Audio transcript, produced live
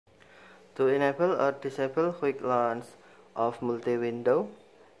To enable or disable quick launch of multi-window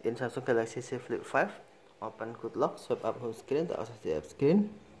in Samsung Galaxy Z Flip 5, open Good Lock, swipe up home screen to access the app screen,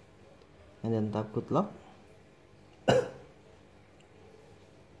 and then tap Good Lock.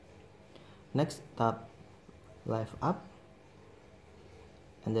 Next, tap Live App,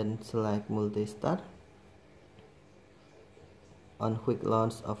 and then select Multi-Start. On quick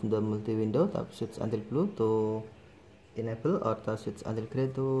launch of the multi-window, tap switch until blue to enable or tap switch until gray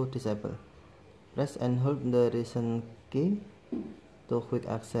to disable. Press and hold the recent key to quick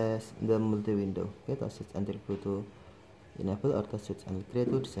access the multi-window. Okay, tap switch until blue to enable or tap switch until gray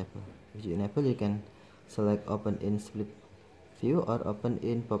to disable. If you enable, you can select open in split view or open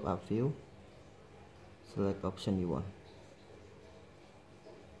in pop-up view. Select option you want.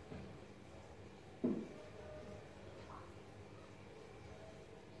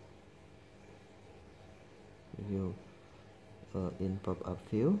 View in pop-up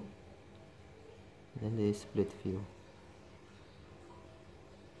view, then the split view.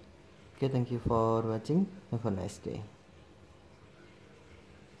 Okay, thank you for watching. Have a nice day.